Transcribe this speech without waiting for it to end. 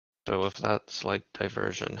So with that slight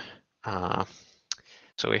diversion,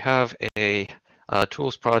 so we have a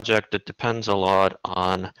tools project that depends a lot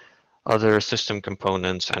on other system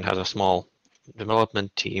components and has a small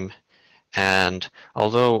development team. And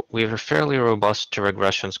although we are fairly robust to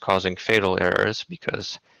regressions causing fatal errors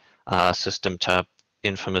because system tap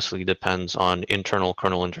infamously depends on internal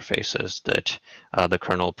kernel interfaces that the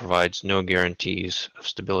kernel provides no guarantees of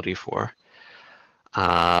stability for.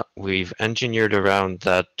 We've engineered around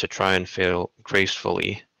that to try and fail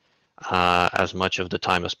gracefully as much of the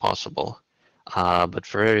time as possible. But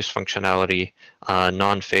for various functionality,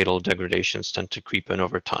 non-fatal degradations tend to creep in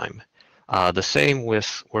over time. The same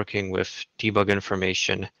with working with debug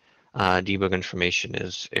information. Debug information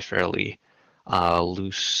is a fairly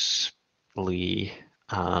loosely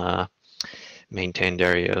maintained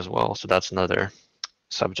area as well. So that's another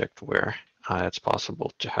subject where it's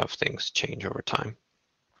possible to have things change over time.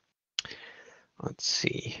 Let's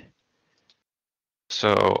see.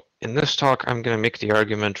 So in this talk, I'm going to make the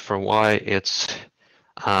argument for why it's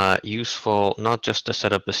useful not just to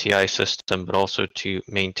set up a CI system, but also to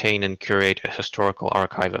maintain and curate a historical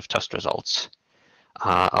archive of test results.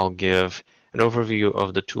 I'll give an overview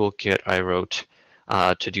of the toolkit I wrote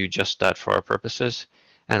to do just that for our purposes,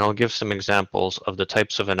 and I'll give some examples of the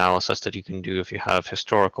types of analysis that you can do if you have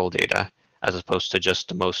historical data, as opposed to just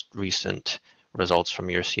the most recent results from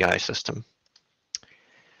your CI system.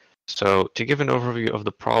 So to give an overview of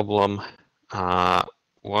the problem,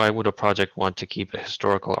 why would a project want to keep a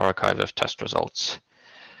historical archive of test results?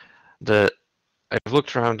 I've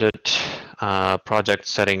looked around at projects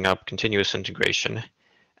setting up continuous integration,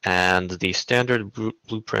 and the standard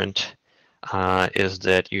blueprint is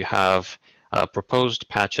that you have proposed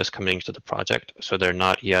patches coming to the project, so they're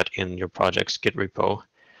not yet in your project's Git repo.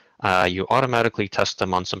 You automatically test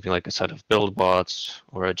them on something like a set of build bots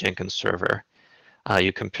or a Jenkins server.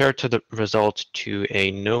 You compare the result to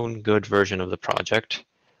a known good version of the project.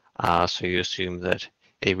 So you assume that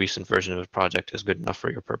a recent version of the project is good enough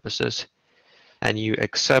for your purposes. And you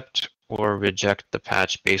accept or reject the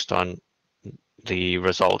patch based on the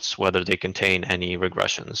results, whether they contain any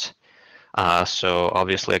regressions. So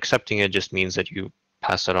obviously accepting it just means that you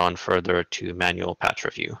pass it on further to manual patch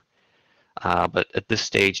review. But at this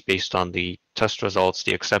stage, based on the test results,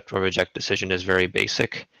 the accept or reject decision is very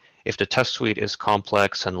basic. If the test suite is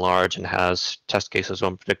complex and large and has test cases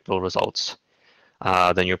with unpredictable results,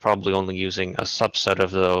 then you're probably only using a subset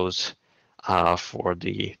of those for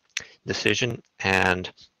the decision,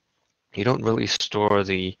 and you don't really store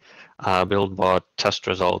the BuildBot test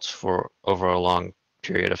results for over a long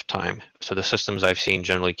period of time. So the systems I've seen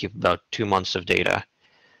generally keep about 2 months of data,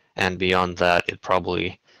 and beyond that, it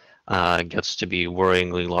probably gets to be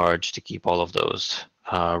worryingly large to keep all of those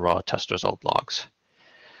raw test result logs.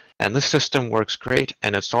 And this system works great,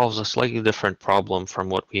 and it solves a slightly different problem from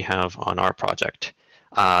what we have on our project.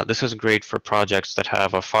 This is great for projects that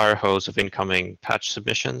have a fire hose of incoming patch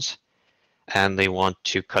submissions, and they want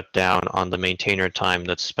to cut down on the maintainer time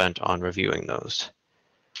that's spent on reviewing those.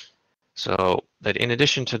 So that in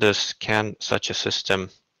addition to this, can such a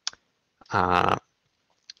system guard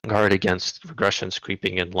against regressions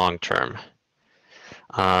creeping in long term?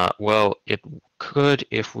 Well, it could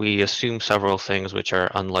if we assume several things which are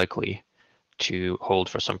unlikely to hold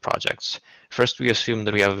for some projects. First, we assume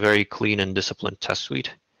that we have a very clean and disciplined test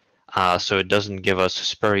suite, so it doesn't give us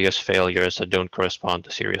spurious failures that don't correspond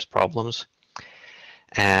to serious problems.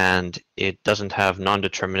 And it doesn't have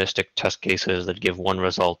non-deterministic test cases that give one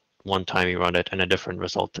result one time you run it and a different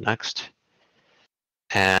result the next.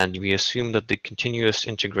 And we assume that the continuous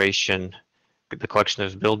integration, the collection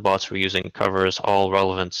of build bots we're using, covers all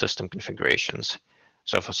relevant system configurations.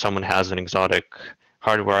 So if someone has an exotic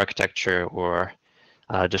hardware architecture or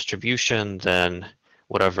distribution, then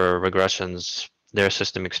whatever regressions their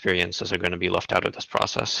system experiences are going to be left out of this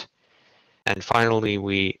process. And finally,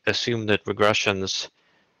 we assume that regressions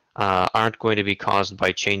aren't going to be caused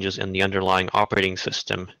by changes in the underlying operating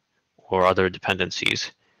system or other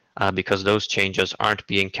dependencies, because those changes aren't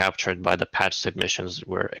being captured by the patch submissions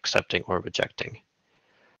we're accepting or rejecting.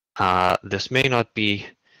 This may not be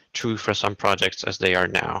true for some projects as they are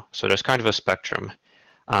now, so there's kind of a spectrum.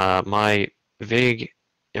 My vague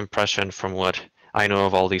impression from what I know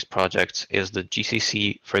of all these projects is that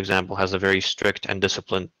GCC, for example, has a very strict and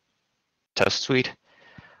disciplined test suite.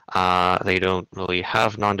 They don't really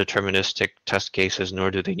have non-deterministic test cases,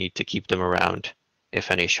 nor do they need to keep them around if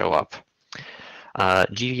any show up.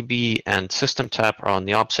 GDB and SystemTap are on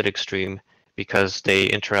the opposite extreme because they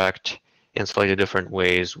interact in slightly different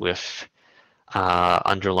ways with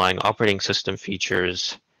underlying operating system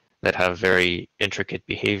features that have very intricate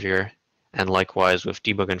behavior. and likewise with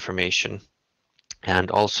debug information.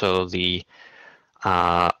 And also the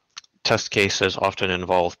test cases often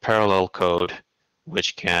involve parallel code,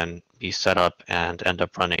 which can be set up and end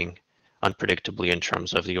up running unpredictably in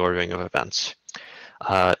terms of the ordering of events.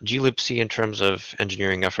 glibc in terms of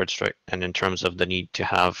engineering efforts and in terms of the need to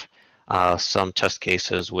have some test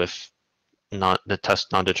cases with the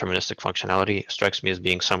test non-deterministic functionality strikes me as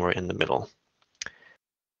being somewhere in the middle.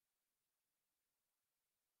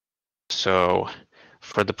 So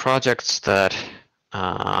for the projects that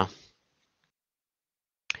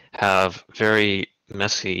have very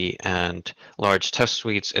messy and large test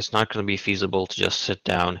suites, it's not going to be feasible to just sit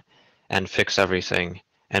down and fix everything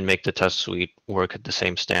and make the test suite work at the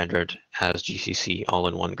same standard as GCC all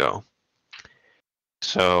in one go.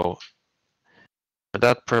 So for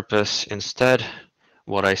that purpose, instead,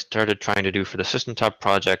 what I started trying to do for the SystemTap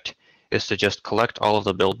project is to just collect all of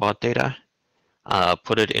the BuildBot data,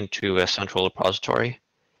 put it into a central repository,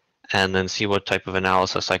 and then see what type of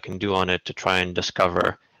analysis I can do on it to try and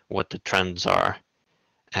discover what the trends are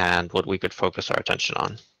and what we could focus our attention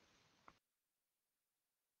on.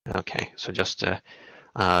 Okay, so just a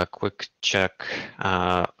quick check.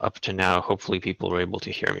 Up to now, hopefully people were able to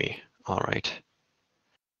hear me. All right.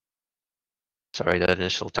 Sorry, that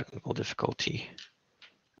initial technical difficulty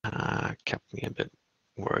kept me a bit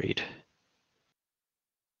worried.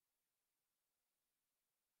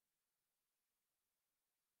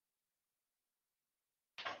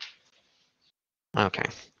 Okay.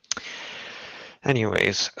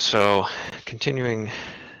 Anyways, so continuing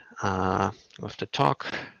with the talk,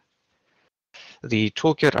 the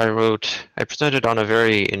toolkit I wrote, I presented on a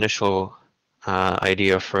very initial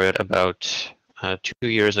idea for it about 2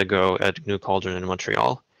 years ago at GNU Cauldron in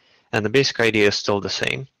Montreal, and the basic idea is still the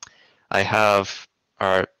same. I have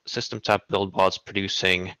our SystemTap build bots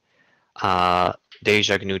producing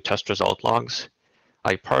DejaGNU test result logs.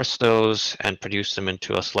 I parse those and produce them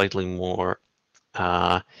into a slightly more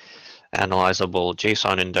analyzable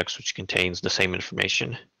JSON index, which contains the same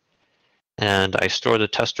information. And I store the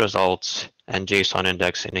test results and JSON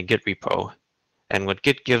index in a Git repo. And what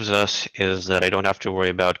Git gives us is that I don't have to worry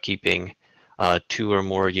about keeping 2 or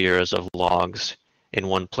more years of logs in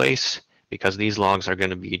one place, because these logs are going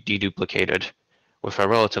to be deduplicated with a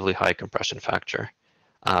relatively high compression factor,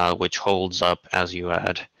 which holds up as you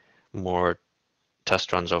add more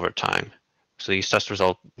test runs over time. So these test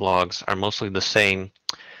result logs are mostly the same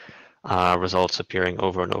results appearing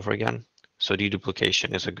over and over again. So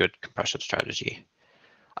deduplication is a good compression strategy.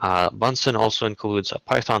 Bunsen also includes a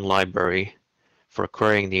Python library for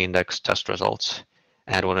querying the index test results.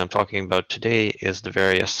 And what I'm talking about today is the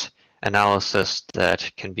various analysis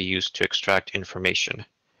that can be used to extract information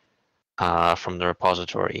from the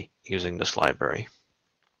repository using this library.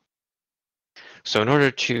 So in order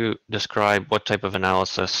to describe what type of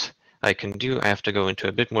analysis I can do, I have to go into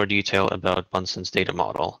a bit more detail about Bunsen's data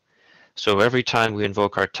model. So every time we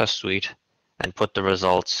invoke our test suite and put the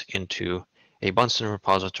results into a Bunsen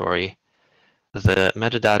repository, the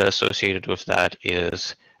metadata associated with that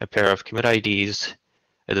is a pair of commit IDs,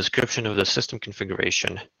 a description of the system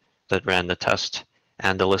configuration that ran the test,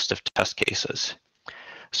 and a list of test cases.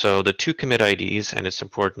 So the 2 commit IDs, and it's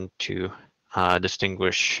important to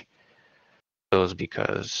distinguish those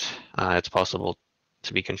because it's possible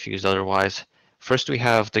to be confused otherwise. First, we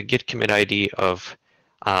have the git commit ID of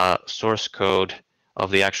source code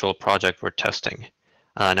of the actual project we're testing.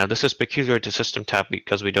 Now, this is peculiar to SystemTap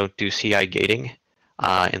because we don't do CI gating.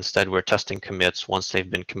 Instead, we're testing commits once they've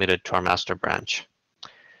been committed to our master branch.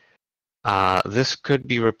 This could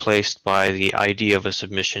be replaced by the ID of a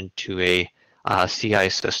submission to a CI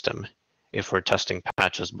system if we're testing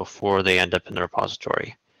patches before they end up in the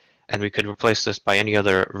repository. And we could replace this by any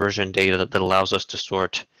other version data that allows us to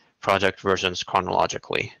sort project versions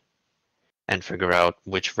chronologically and figure out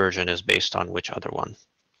which version is based on which other one.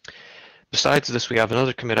 Besides this, we have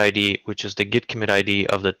another commit ID, which is the git commit ID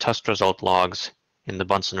of the test result logs in the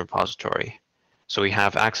Bunsen repository. So we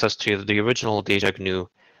have access to the original DejaGNU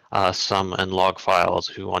sum and log files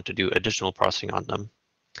if we want to do additional parsing on them.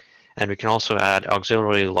 And we can also add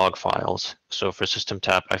auxiliary log files. So for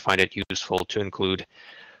SystemTap, I find it useful to include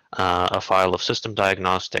a file of system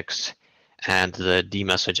diagnostics and the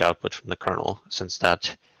dmessage output from the kernel, since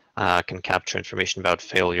that can capture information about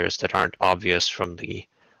failures that aren't obvious from the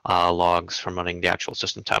logs from running the actual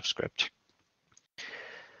SystemTap script.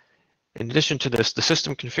 In addition to this, the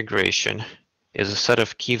system configuration is a set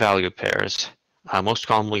of key value pairs. Most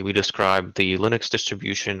commonly, we describe the Linux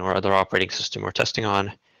distribution or other operating system we're testing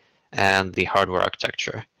on and the hardware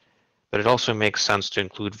architecture. But it also makes sense to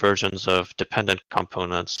include versions of dependent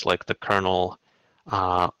components like the kernel,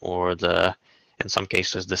 or in some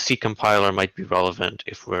cases, the C compiler might be relevant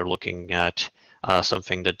if we're looking at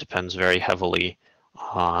something that depends very heavily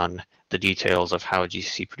on the details of how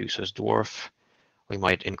GCC produces dwarf. We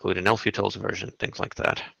might include an elf-utils version, things like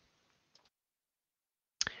that.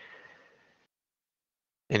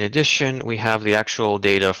 In addition, we have the actual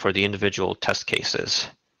data for the individual test cases.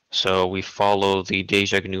 So we follow the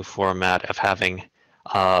DejaGNU format of having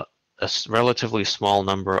a relatively small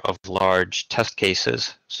number of large test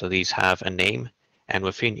cases. So these have a name, and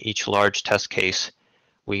within each large test case,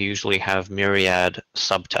 we usually have myriad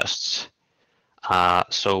subtests.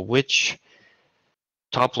 So which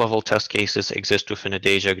top-level test cases exist within a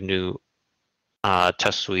DejaGNU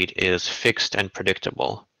test suite is fixed and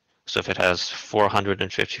predictable. So if it has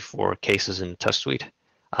 454 cases in the test suite,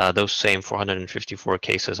 those same 454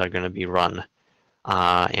 cases are going to be run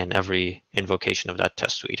in every invocation of that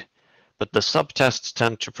test suite. But the subtests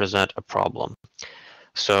tend to present a problem.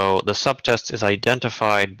 So the subtest is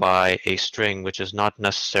identified by a string which is not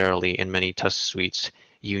necessarily in many test suites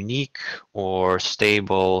unique or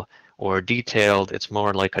stable or detailed. It's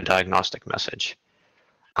more like a diagnostic message.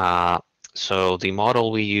 So the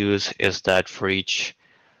model we use is that for each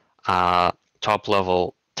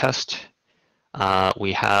top-level test,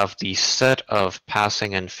 we have the set of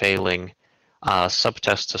passing and failing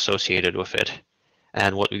subtests associated with it.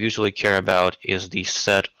 And what we usually care about is the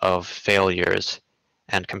set of failures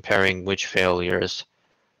and comparing which failures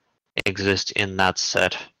exist in that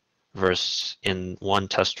set versus in one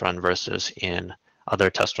test run versus in other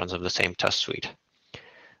test runs of the same test suite.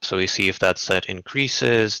 So we see if that set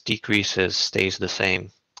increases, decreases, stays the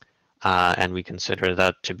same, and we consider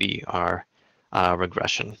that to be our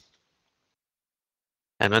regression.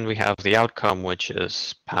 And then we have the outcome, which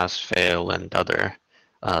is pass, fail, and other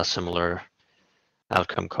similar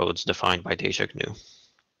outcome codes defined by DejaGNU.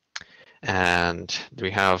 And we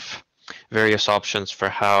have various options for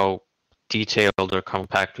how detailed or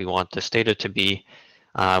compact we want this data to be.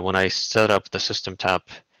 When I set up the system tab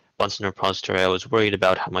Bunsen repository, I was worried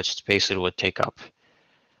about how much space it would take up.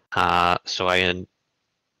 So I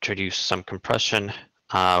introduced some compression,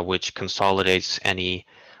 which consolidates any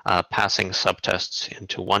passing subtests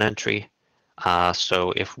into one entry.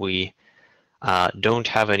 So if we don't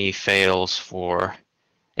have any fails for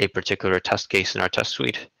a particular test case in our test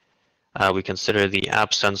suite, we consider the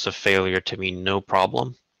absence of failure to be no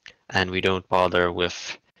problem, and we don't bother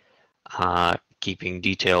with keeping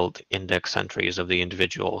detailed index entries of the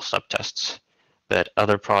individual subtests. But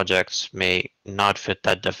other projects may not fit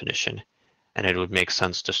that definition, and it would make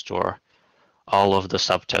sense to store all of the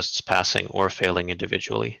subtests passing or failing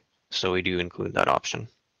individually. So we do include that option.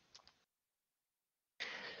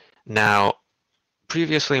 Now,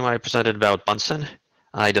 previously when I presented about Bunsen,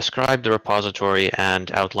 I described the repository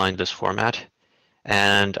and outlined this format.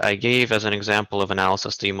 And I gave as an example of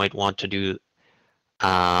analysis that you might want to do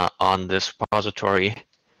on this repository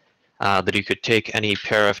that you could take any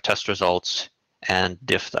pair of test results and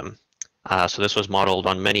diff them. So this was modeled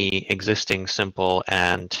on many existing simple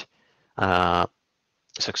and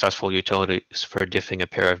successful utilities for diffing a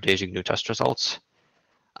pair of DejaGNU test results.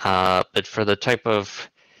 But for the type of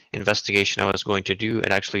investigation I was going to do,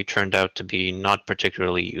 it actually turned out to be not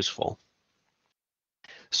particularly useful.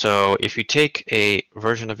 So if you take a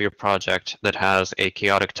version of your project that has a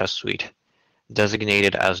chaotic test suite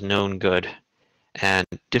designated as known good and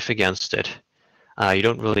diff against it, you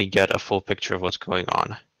don't really get a full picture of what's going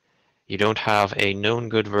on. You don't have a known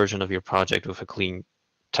good version of your project with a clean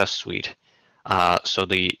test suite. So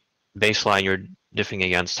the baseline you're diffing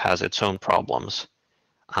against has its own problems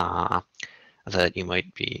that you might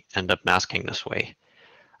end up masking this way.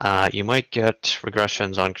 You might get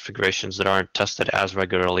regressions on configurations that aren't tested as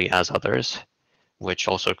regularly as others, which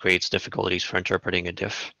also creates difficulties for interpreting a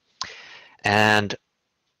diff. And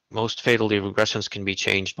most fatally, regressions can be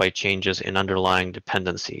changed by changes in underlying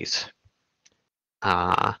dependencies.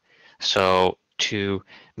 So to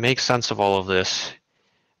make sense of all of this,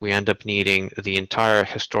 we end up needing the entire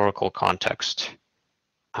historical context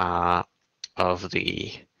of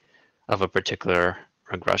a particular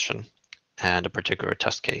regression and a particular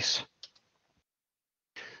test case.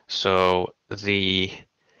 So the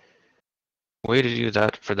way to do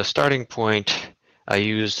that, for the starting point, I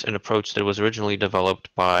used an approach that was originally developed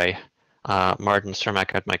by Martin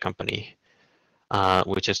Cermak at my company,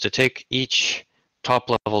 which is to take each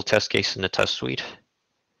top-level test case in the test suite,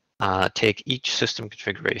 take each system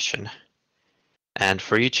configuration, and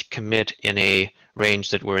for each commit in a range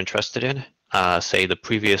that we're interested in, say the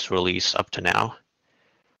previous release up to now,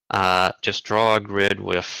 just draw a grid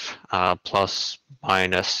with plus,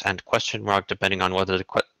 minus, and question mark, depending on whether the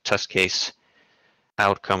test case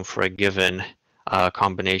outcome for a given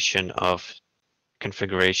combination of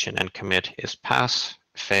configuration and commit is pass,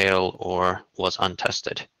 fail, or was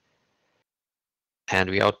untested. And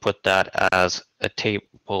we output that as a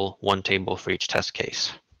table, one table for each test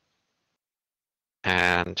case.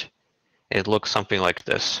 And it looks something like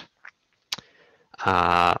this.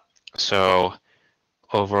 So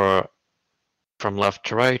over from left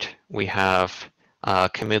to right, we have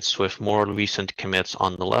commits with more recent commits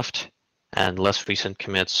on the left and less recent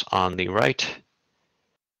commits on the right.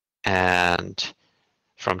 And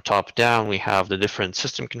from top down, we have the different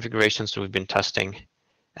system configurations that we've been testing,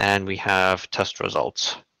 and we have test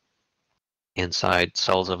results inside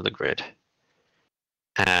cells of the grid.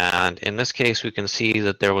 And in this case, we can see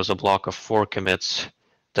that there was a block of 4 commits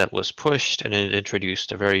that was pushed, and it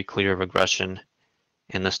introduced a very clear regression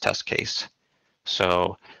in this test case.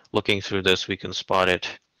 So looking through this, we can spot it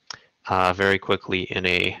very quickly in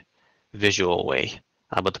a visual way.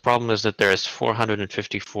 But the problem is that there's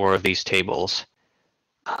 454 of these tables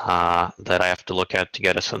that I have to look at to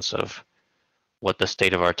get a sense of what the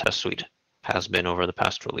state of our test suite has been over the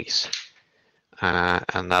past release.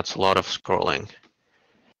 And that's a lot of scrolling.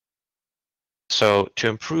 So to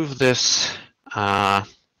improve this,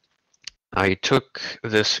 I took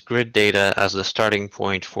this grid data as the starting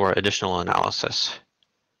point for additional analysis.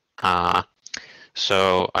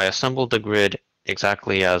 So I assembled the grid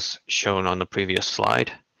exactly as shown on the previous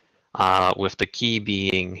slide, with the key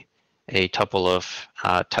being a tuple of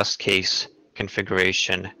test case,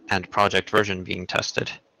 configuration, and project version being tested.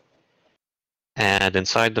 And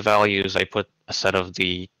inside the values, I put a set of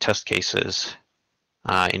the test cases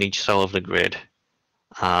in each cell of the grid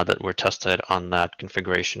that were tested on that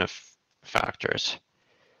configuration of factors.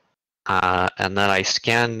 And then I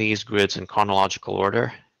scan these grids in chronological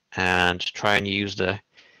order and try and use the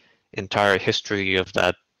entire history of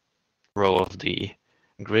that row of the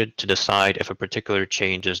grid to decide if a particular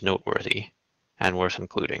change is noteworthy and worth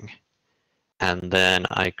including. And then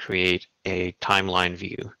I create a timeline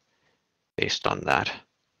view based on that.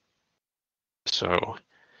 So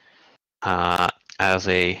as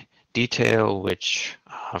a detail, which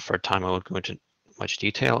for time I won't go into much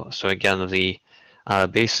detail. So again, the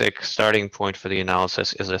basic starting point for the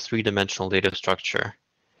analysis is a 3-dimensional data structure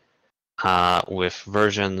with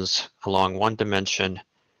versions along one dimension,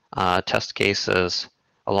 test cases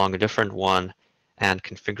along a different one, and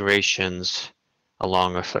configurations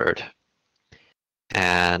along a third.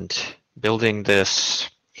 And building this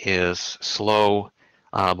is slow,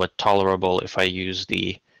 but tolerable if I use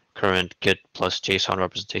the current Git plus JSON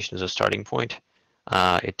representation as a starting point.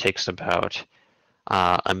 It takes about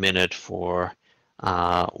a minute for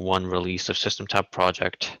one release of SystemTap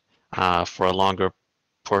project. For a longer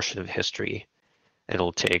portion of history,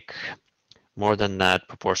 it'll take more than that,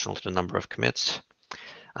 proportional to the number of commits.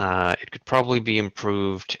 It could probably be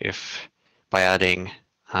improved if by adding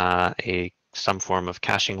some form of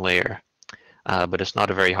caching layer, but it's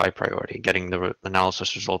not a very high priority. Getting the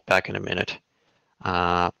analysis result back in a minute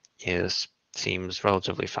seems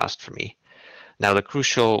relatively fast for me. Now, the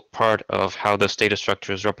crucial part of how this data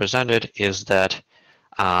structure is represented is that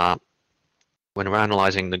when we're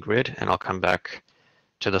analyzing the grid, and I'll come back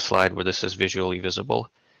to the slide where this is visually visible.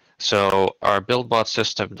 So our BuildBot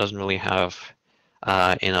system doesn't really have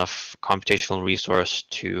enough computational resource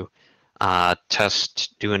to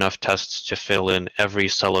do enough tests to fill in every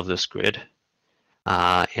cell of this grid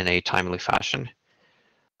in a timely fashion.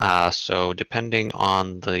 So depending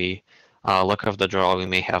on the look of the draw, we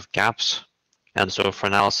may have gaps. And so for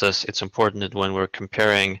analysis, it's important that when we're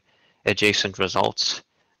comparing adjacent results,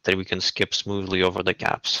 that we can skip smoothly over the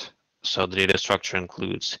gaps. So the data structure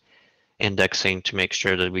includes indexing to make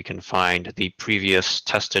sure that we can find the previous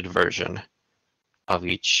tested version of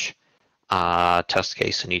each test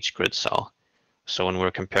case in each grid cell. So when we're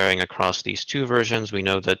comparing across these 2 versions, we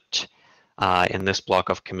know that in this block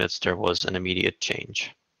of commits, there was an immediate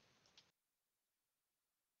change.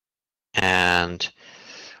 And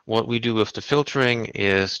what we do with the filtering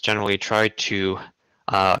is generally try to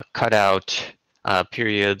cut out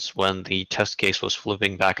periods when the test case was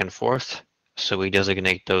flipping back and forth. So we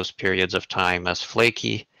designate those periods of time as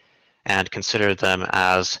flaky and consider them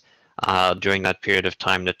as during that period of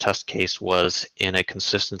time the test case was in a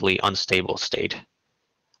consistently unstable state.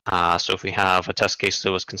 So if we have a test case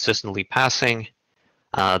that was consistently passing,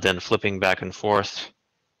 then flipping back and forth,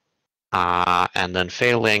 and then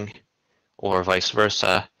failing, or vice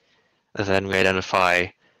versa, then we identify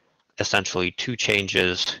essentially 2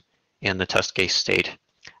 changes in the test case state,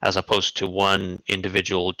 as opposed to one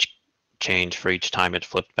individual change for each time it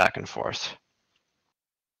flipped back and forth.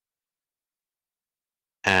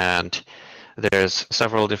 And There's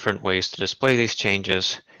several different ways to display these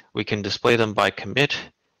changes. We can display them by commit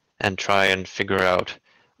and try and figure out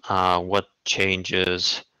what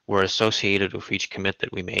changes were associated with each commit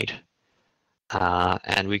that we made.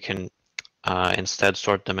 And we can instead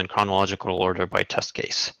sort them in chronological order by test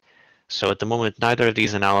case. So at the moment, neither of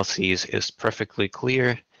these analyses is perfectly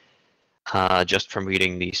clear just from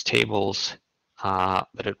reading these tables,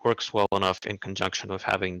 but it works well enough in conjunction with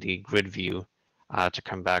having the grid view to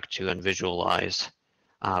come back to and visualize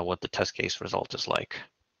what the test case result is like.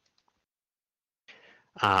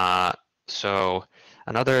 So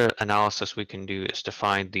another analysis we can do is to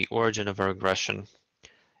find the origin of a regression.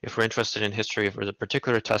 If we're interested in history of a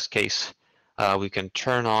particular test case, we can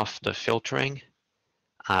turn off the filtering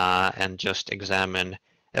and just examine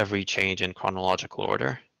every change in chronological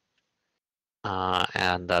order.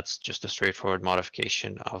 And that's just a straightforward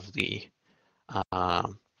modification of the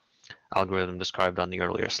algorithm described on the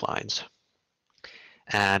earlier slides.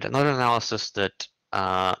 And another analysis that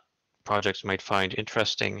projects might find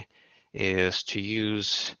interesting is to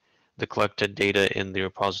use the collected data in the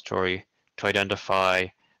repository to identify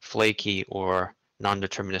flaky or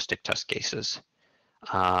non-deterministic test cases.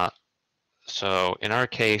 So in our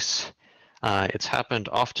case, it's happened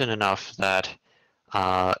often enough that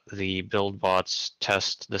the build bots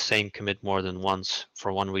test the same commit more than once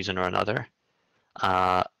for one reason or another,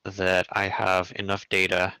 that I have enough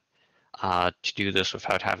data to do this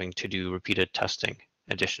without having to do repeated testing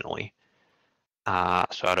additionally.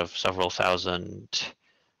 So out of several thousand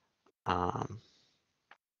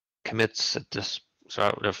commits at this, so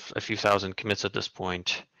out of a few thousand commits at this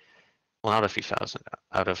point, well, not a few thousand,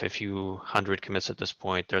 out of a few hundred commits at this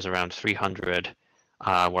point, there's around 300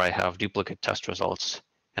 where I have duplicate test results,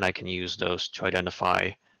 and I can use those to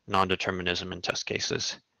identify non-determinism in test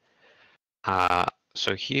cases.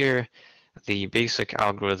 So here, the basic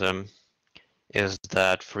algorithm is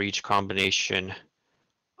that for each combination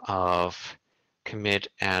of commit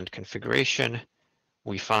and configuration,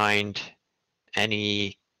 we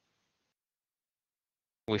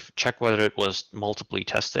check whether it was multiply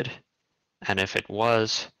tested, and if it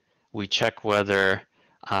was, we check whether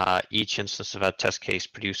each instance of that test case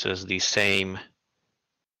produces the same,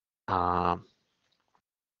 whether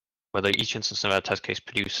each instance of that test case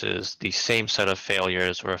produces the same set of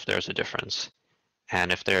failures, or if there's a difference.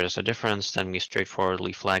 And if there's a difference, then we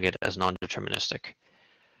straightforwardly flag it as non-deterministic.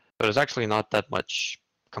 So there's actually not that much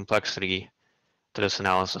complexity to this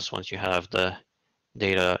analysis once you have the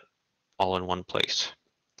data all in one place.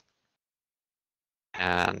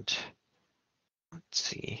 And let's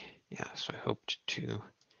see, yeah, so I hoped to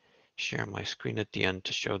share my screen at the end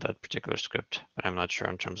to show that particular script, but I'm not sure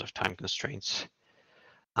in terms of time constraints.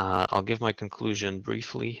 I'll give my conclusion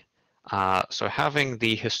briefly. So having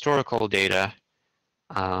the historical data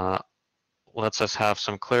lets us have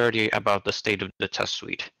some clarity about the state of the test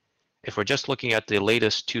suite. If we're just looking at the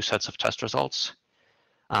latest two sets of test results,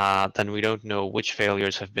 then we don't know which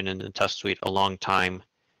failures have been in the test suite a long time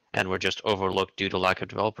and were just overlooked due to lack of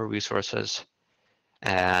developer resources,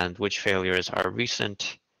 and which failures are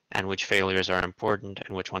recent, and which failures are important,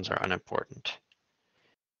 and which ones are unimportant.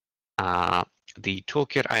 The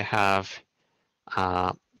toolkit I have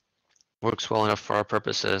works well enough for our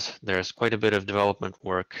purposes. There's quite a bit of development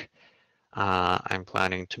work. I'm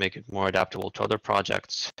planning to make it more adaptable to other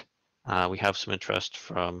projects. We have some interest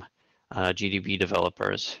from GDB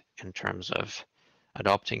developers in terms of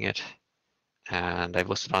adopting it. And I've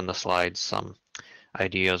listed on the slides some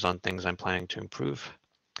ideas on things I'm planning to improve.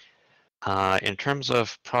 In terms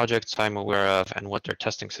of projects I'm aware of and what their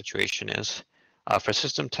testing situation is, for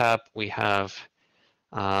System Tap, we have,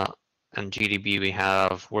 and GDB, we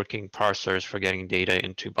have working parsers for getting data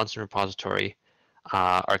into Bunsen repository.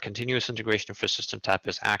 Our continuous integration for System Tap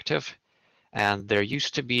is active, and there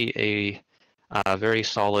used to be a very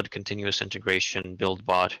solid continuous integration build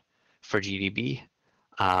bot for GDB,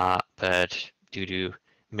 but due to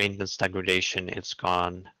maintenance degradation, it's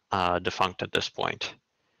gone defunct at this point.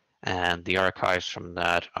 And the archives from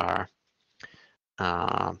that are,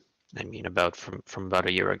 from about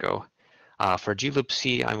a year ago. For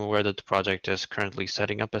glibc, I'm aware that the project is currently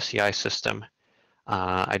setting up a CI system.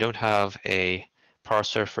 I don't have a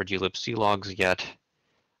parser for glibc logs yet,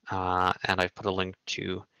 and I've put a link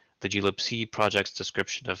to the glibc project's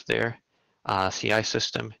description of their CI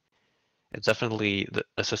system. It's definitely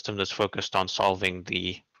a system that's focused on solving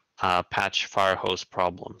the patch fire hose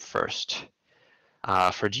problem first.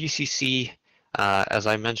 For GCC, as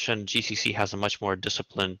I mentioned, GCC has a much more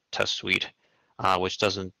disciplined test suite, which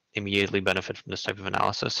doesn't immediately benefit from this type of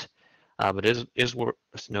analysis. But it is worth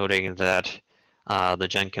noting that the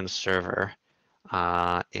Jenkins server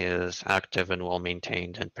is active and well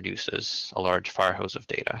maintained and produces a large fire hose of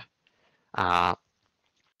data.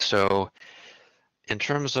 So in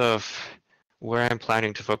terms of where I'm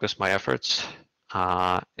planning to focus my efforts,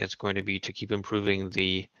 it's going to be to keep improving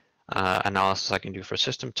the analysis I can do for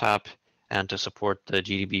system tap and to support the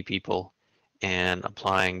GDB people in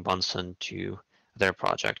applying Bunsen to their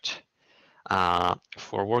project.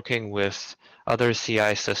 For working with other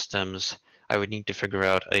CI systems, I would need to figure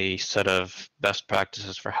out a set of best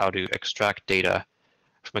practices for how to extract data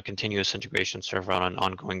from a continuous integration server on an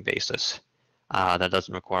ongoing basis that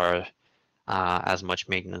doesn't require as much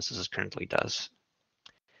maintenance as it currently does.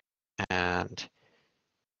 And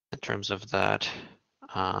in terms of that,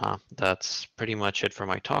 that's pretty much it for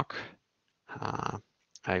my talk.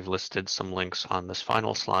 I've listed some links on this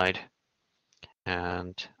final slide.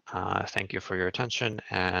 And thank you for your attention,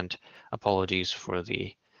 and apologies for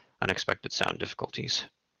the unexpected sound difficulties.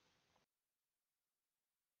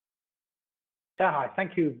 Serguei,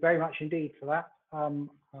 thank you very much indeed for that.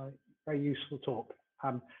 Very useful talk.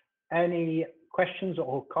 Any questions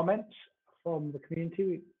or comments from the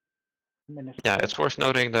community? Yeah, it's worth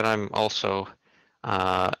noting that I'm also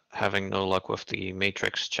having no luck with the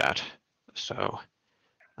matrix chat. So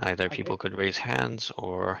either people could raise hands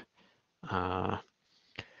or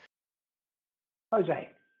Jose.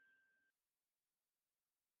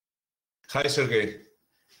 Hi, Sergey.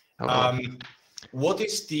 What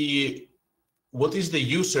is the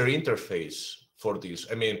user interface for this?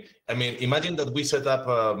 I mean, imagine that we set up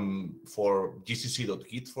for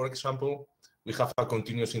gcc.git, for example. We have a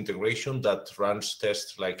continuous integration that runs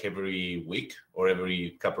tests like every week or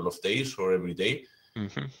every couple of days or every day.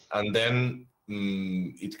 Mm-hmm. And then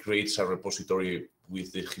it creates a repository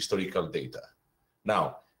with the historical data.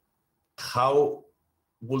 Now, how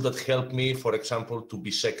will that help me, for example, to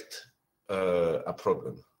bisect a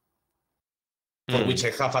problem for which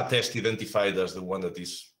I have a test identified as the one that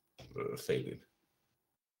is failing?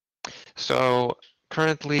 So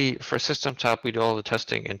currently for System Tap, we do all the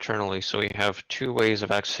testing internally. So we have two ways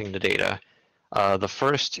of accessing the data. The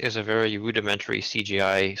first is a very rudimentary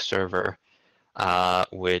CGI server,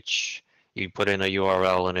 which you put in a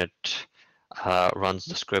URL and it runs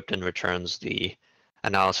the script and returns the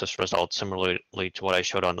analysis results similarly to what I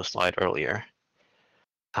showed on the slide earlier.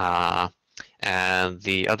 And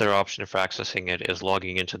the other option for accessing it is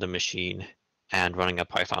logging into the machine and running a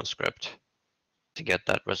Python script to get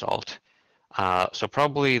that result. So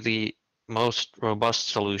probably the most robust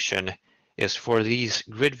solution is for these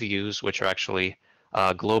grid views, which are actually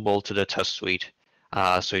global to the test suite.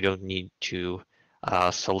 So you don't need to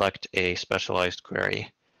select a specialized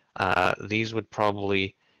query. These would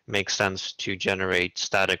probably make sense to generate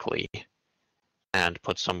statically and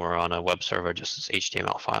put somewhere on a web server just as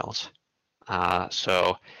HTML files.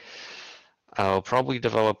 So I'll probably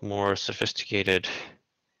develop more sophisticated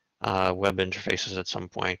web interfaces at some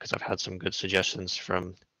point because I've had some good suggestions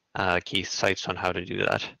from key sites on how to do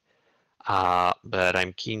that. But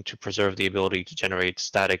I'm keen to preserve the ability to generate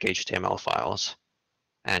static HTML files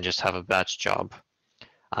and just have a batch job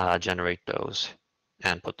generate those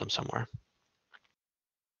and put them somewhere.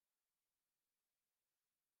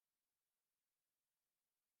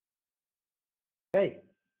 Okay,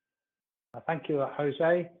 thank you,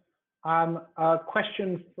 Jose. A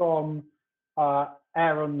question from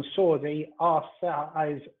Aaron Sordi asks,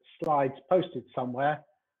 as slides posted somewhere.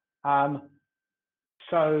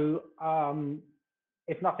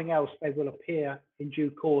 If nothing else, they will appear in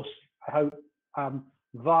due course, I hope,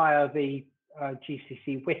 via the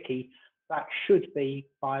GCC wiki. That should be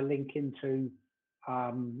by a link into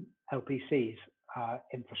LPC's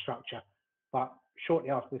infrastructure. But shortly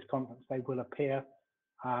after this conference, they will appear.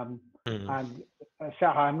 And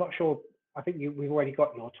Serguei, I'm not sure, I think we've already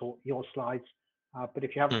got your slides, but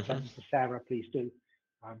if you haven't sent them to Sarah, please do.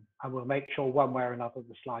 And we'll make sure one way or another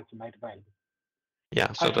the slides are made available.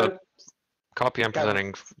 Yeah, so the copy I'm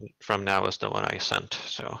presenting from now is the one I sent.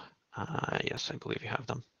 So yes, I believe you have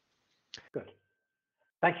them. Good.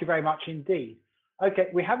 Thank you very much indeed. Okay,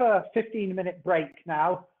 we have a 15-minute break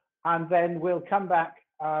now, and then we'll come back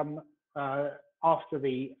after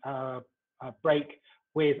the break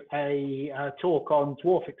with a talk on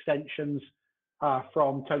dwarf extensions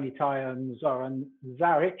from Tony Tai and Zoran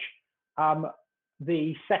Zaric.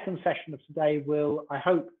 The second session of today will, I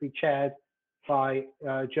hope, be chaired by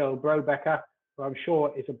Joel Brobecker, who I'm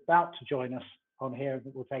sure is about to join us on here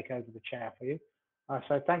and will take over the chair for you.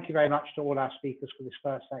 So thank you very much to all our speakers for this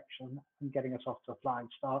first section and getting us off to a flying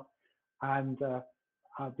start. And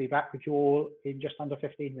I'll be back with you all in just under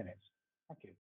 15 minutes. Thank you.